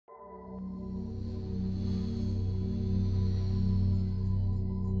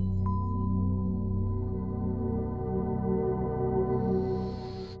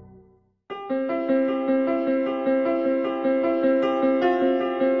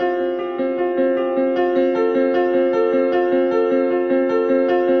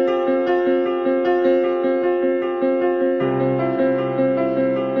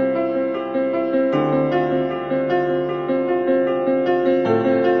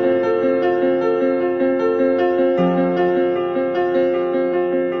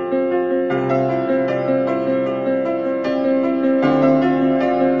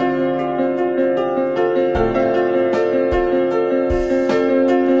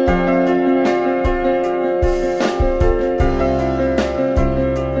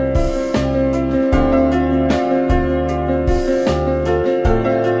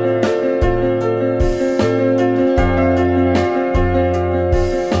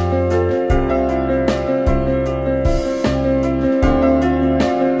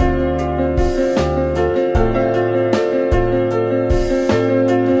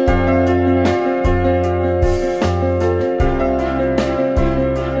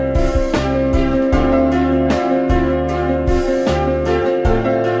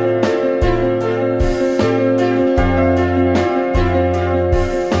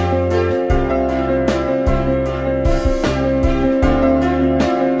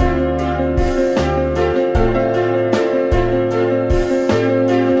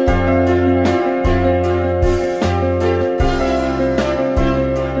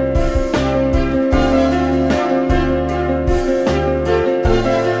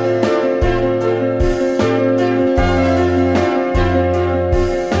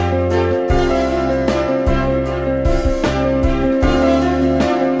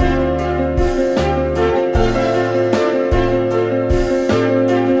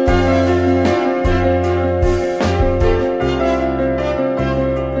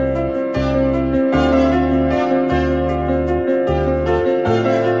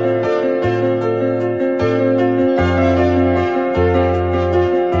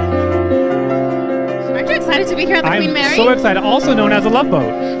excited to be here at the Queen Mary? I'm so excited. Also known as the Love Boat.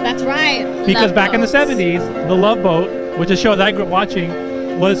 That's right. Because back in the 70s, the Love Boat, which is a show that I grew up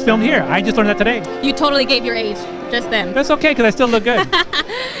watching, was filmed here. I just learned that today. You totally gave your age just then. That's okay, because I still look good.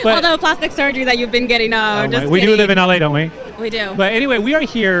 But, all the plastic surgery that you've been getting. We do live in LA, don't we? We do. But anyway, we are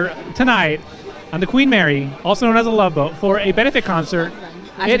here tonight on the Queen Mary, also known as the Love Boat, for a benefit concert.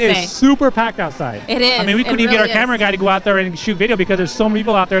 It is super packed outside. It is. I mean, we couldn't even get our camera guy to go out there and shoot video because there's so many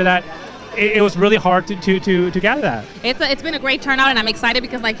people out there that it was really hard to gather that. It's been a great turnout, and I'm excited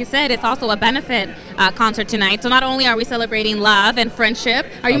because, like you said, it's also a benefit concert tonight. So not only are we celebrating love and friendship,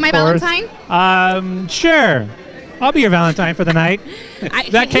 are you my Valentine? Sure. I'll be your Valentine for the night.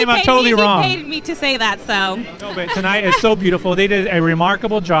 That came out totally wrong. He paid me to say that, so. No, but tonight is so beautiful. They did a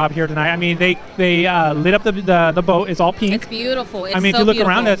remarkable job here tonight. I mean, they lit up the boat. It's all pink. It's beautiful. It's I mean, if you look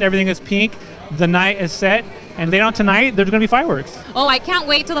around us, everything is pink. The night is set. And later on tonight, there's going to be fireworks. Oh, I can't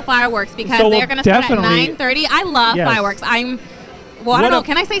wait till the fireworks because they're going to start at 9:30. I love fireworks.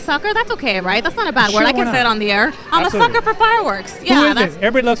 Can I say sucker? That's okay, right? That's not a bad word. I can say it on the air. I'm a sucker for fireworks. Yeah, Who is it?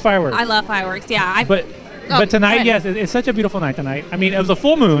 Everybody loves fireworks. I love fireworks, yeah. But tonight, yes, it's such a beautiful night tonight. I mean, it was a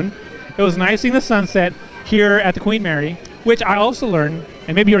full moon. It was nice seeing the sunset here at the Queen Mary, which I also learned,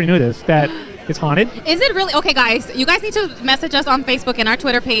 and maybe you already knew this, that it's haunted. Is it really? Okay, guys, you guys need to message us on Facebook and our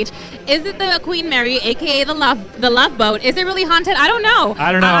Twitter page. Is it the Queen Mary, aka the Love Boat? Is it really haunted? I don't know.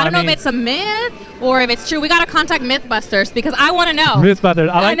 I don't know. I don't know if it's a myth or if it's true. We got to contact Mythbusters because I want to know. Mythbusters,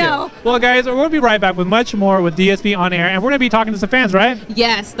 I like it. Well, guys, we're going to be right back with much more with DSP on air, and we're going to be talking to some fans, right?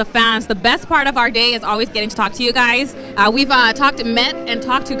 Yes, the fans. The best part of our day is always getting to talk to you guys. We've met and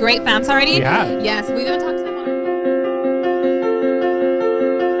talked to great fans already. Yeah. Yes, we've even talked to them.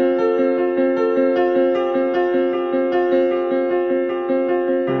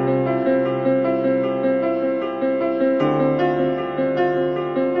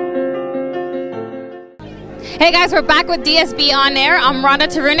 Hey guys, we're back with DSB on air. I'm Rhonda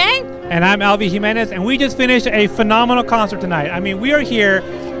Tarune. And I'm Alvi Jimenez, and we just finished a phenomenal concert tonight. I mean, we are here,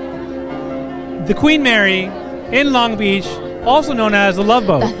 the Queen Mary in Long Beach, also known as the Love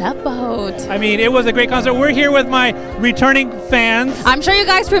Boat. The Love Boat. I mean, it was a great concert. We're here with my returning fans. I'm sure you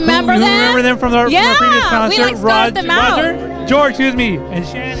guys remember them. Remember them from our previous concert. We like them out. George, and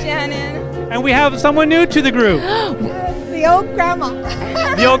Shannon. And we have someone new to the group. The old grandma.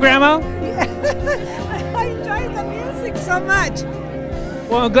 The old grandma? I enjoy the music so much.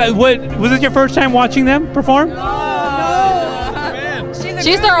 Well, was this your first time watching them perform? No.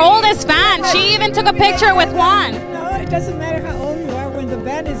 She's their oldest fan. She even took a picture with Juan. No, it doesn't matter how old you are. When the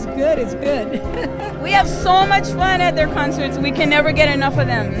band is good, it's good. We have so much fun at their concerts. We can never get enough of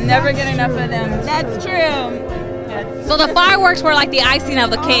them. Never get enough of them. That's true. So the fireworks were like the icing of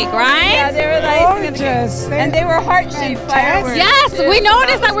the cake, right? Yeah, they were the icing of the cake. And they were heart-shaped fireworks. Yes, we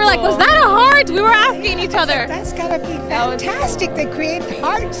noticed that. We're like, was that a heart? We were asking each other. That's gotta be fantastic. They create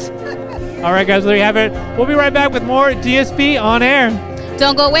hearts. All right, guys, there you have it. We'll be right back with more DSP on air.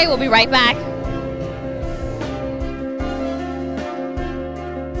 Don't go away. We'll be right back.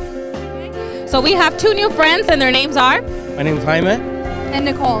 So we have two new friends, and their names are? My name's Jaime. And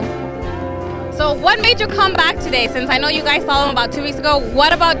Nicole. So what made you come back today? Since I know you guys saw them about 2 weeks ago,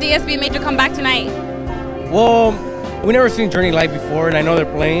 what about DSB made you come back tonight? Well, we never seen Journey live before, and I know they're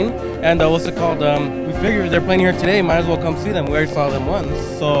playing. And what's it called? We figured they're playing here today. Might as well come see them. We already saw them once,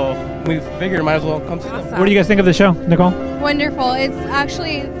 so we figured might as well come see them. What do you guys think of the show, Nicole? Wonderful. It's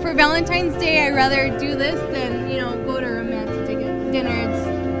actually for Valentine's Day. I'd rather do this than go to a romantic dinner. It's a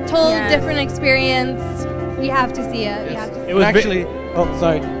total different experience. You have to see it. Yes. You have to see it was actually. Oh,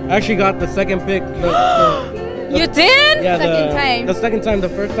 sorry. I actually got the second pick. You did? Yeah, second time. The second time. The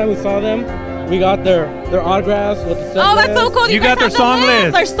first time we saw them, we got their autographs with the set Oh, that's so cool. You got their song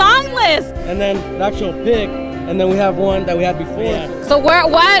list. Their song list. And then the actual pick, and then we have one that we had before. Yeah. So what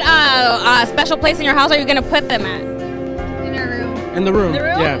special place in your house are you going to put them at? in our room. In the room. In the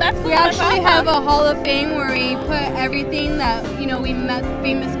room? Yeah. That's cool. We actually have a Hall of Fame where we put everything that we met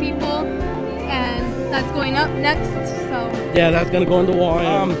famous people, and that's going up next. So yeah, that's gonna go on the wall.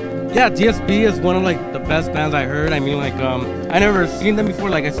 Yeah, DSB is one of the best bands I heard. I mean, I never seen them before.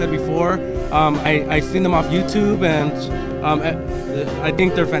 Like I said before, I seen them off YouTube, and I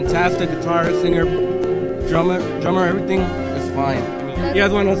think they're fantastic. Guitar, singer, drummer, everything is fine. I mean, you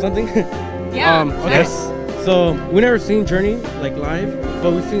guys want to know something? Yeah. Okay. So we never seen Journey live,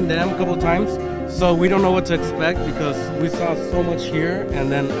 but we've seen them a couple of times. So we don't know what to expect because we saw so much here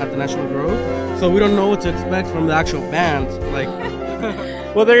and then at the National Grove. So we don't know what to expect from the actual band.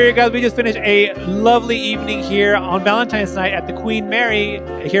 Well, there you go, guys. We just finished a lovely evening here on Valentine's night at the Queen Mary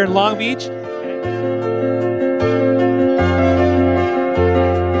here in Long Beach.